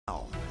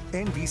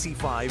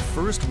NBC5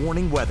 First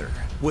Warning Weather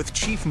with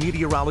Chief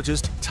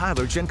Meteorologist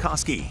Tyler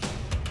Jankowski.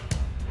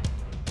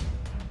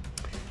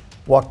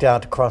 Walked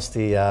out across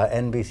the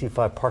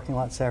NBC5 parking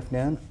lot this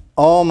afternoon.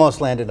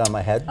 Almost landed on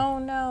my head. Oh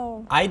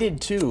no. I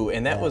did too,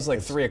 and that was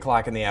like 3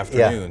 o'clock in the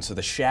afternoon, so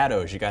the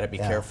shadows you got to be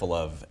careful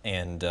of.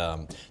 And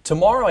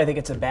tomorrow I think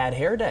it's a bad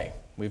hair day.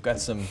 We've got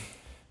some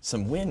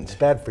wind. It's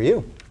bad for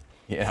you.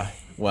 Yeah,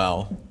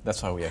 well,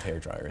 that's why we have hair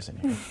dryers in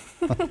here.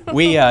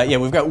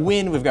 We've got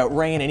wind, we've got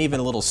rain, and even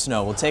a little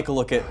snow. We'll take a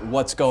look at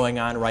what's going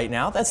on right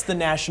now. That's the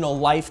National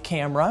Life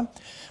camera.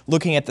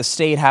 Looking at the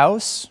State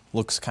House,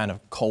 looks kind of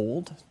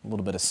cold. A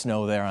little bit of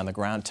snow there on the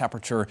ground.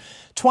 Temperature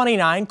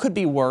 29, could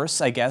be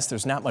worse, I guess.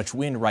 There's not much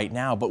wind right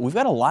now, but we've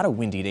got a lot of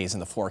windy days in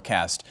the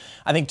forecast.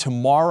 I think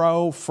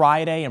tomorrow,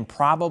 Friday, and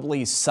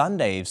probably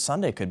Sunday.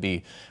 Sunday could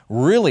be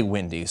really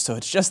windy, so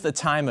it's just the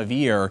time of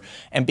year.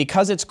 And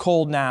because it's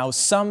cold now,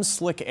 some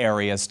slick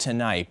areas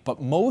tonight,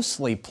 but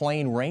mostly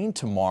plain rain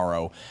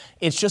tomorrow.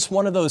 It's just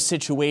one of those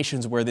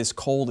situations where this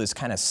cold is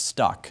kind of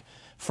stuck.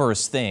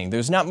 First thing,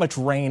 there's not much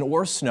rain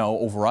or snow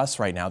over us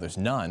right now. There's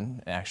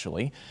none,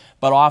 actually.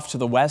 But off to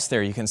the west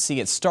there, you can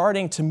see it's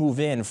starting to move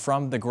in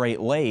from the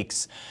Great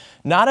Lakes.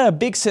 Not a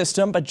big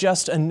system, but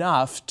just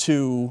enough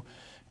to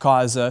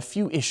cause a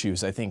few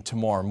issues, I think,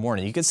 tomorrow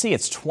morning. You can see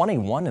it's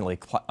 21 in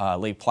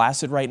Lake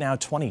Placid right now,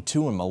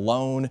 22 in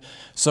Malone.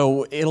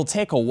 So it'll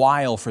take a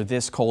while for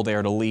this cold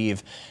air to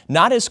leave.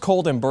 Not as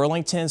cold in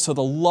Burlington, so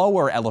the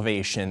lower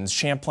elevations,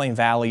 Champlain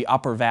Valley,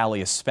 Upper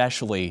Valley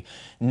especially,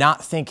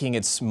 not thinking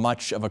it's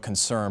much of a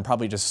concern.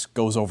 Probably just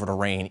goes over to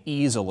rain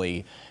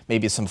easily,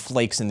 maybe some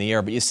flakes in the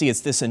air. But you see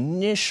it's this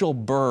initial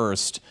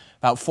burst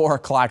about 4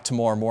 o'clock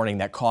tomorrow morning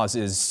that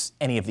causes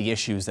any of the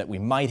issues that we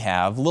might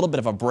have. A little bit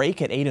of a break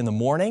at 8 in the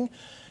morning.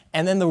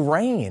 And then the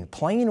rain,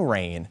 plain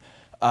rain,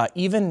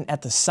 even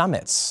at the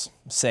summits,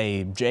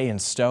 say Jay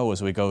and Stowe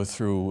as we go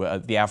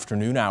through the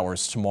afternoon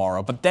hours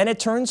tomorrow. But then it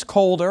turns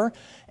colder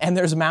and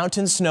there's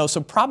mountain snow.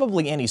 So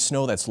probably any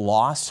snow that's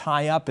lost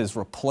high up is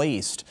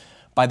replaced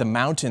by the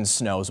mountain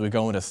snow as we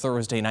go into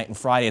Thursday night and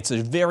Friday. It's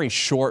a very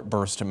short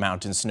burst of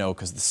mountain snow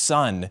because the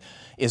sun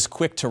is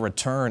quick to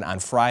return on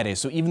Friday.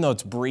 So even though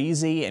it's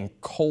breezy and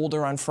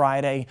colder on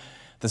Friday,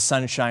 the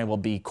sunshine will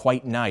be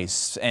quite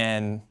nice.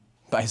 And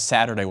by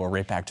Saturday, we're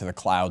right back to the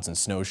clouds and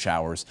snow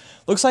showers.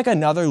 Looks like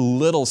another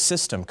little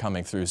system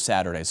coming through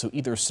Saturday. So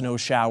either snow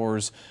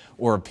showers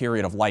or a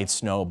period of light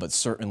snow, but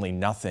certainly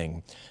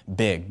nothing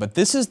big. But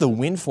this is the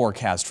wind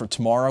forecast for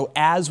tomorrow.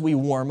 As we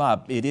warm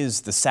up, it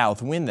is the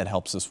south wind that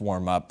helps us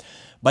warm up,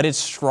 but it's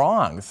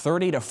strong,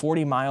 30 to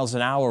 40 miles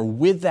an hour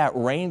with that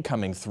rain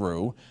coming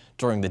through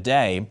during the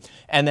day.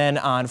 And then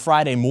on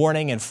Friday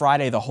morning and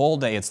Friday the whole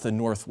day, it's the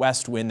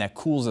northwest wind that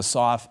cools us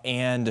off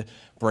and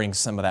brings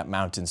some of that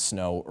mountain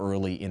snow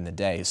early in the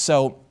day.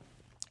 So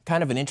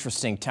kind of an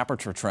interesting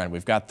temperature trend.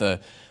 We've got the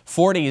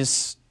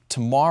 40s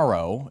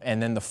tomorrow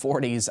and then the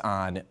 40s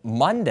on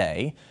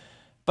Monday,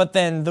 but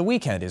then the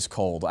weekend is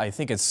cold. I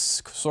think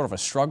it's sort of a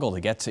struggle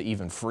to get to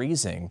even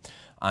freezing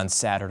on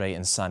Saturday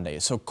and Sunday.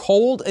 So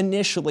cold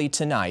initially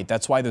tonight.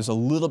 That's why there's a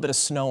little bit of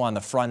snow on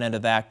the front end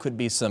of that. Could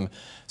be some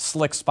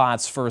slick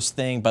spots first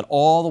thing, but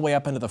all the way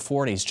up into the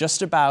 40s.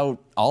 Just about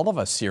all of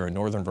us here in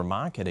northern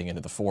Vermont getting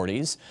into the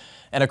 40s.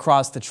 And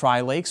across the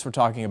Tri-Lakes, we're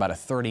talking about a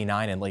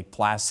 39 in Lake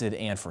Placid,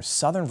 and for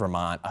southern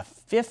Vermont, a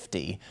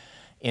 50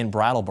 in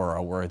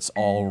Brattleboro, where it's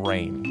all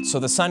rain. So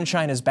the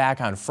sunshine is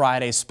back on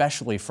Friday,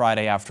 especially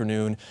Friday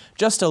afternoon.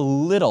 Just a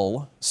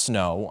little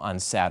snow on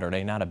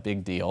Saturday, not a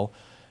big deal.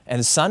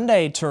 And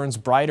Sunday turns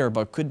brighter,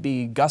 but could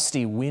be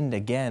gusty wind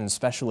again,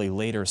 especially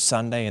later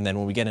Sunday. And then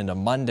when we get into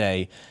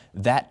Monday,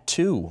 that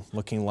too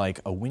looking like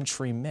a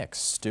wintry mix.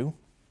 Stu?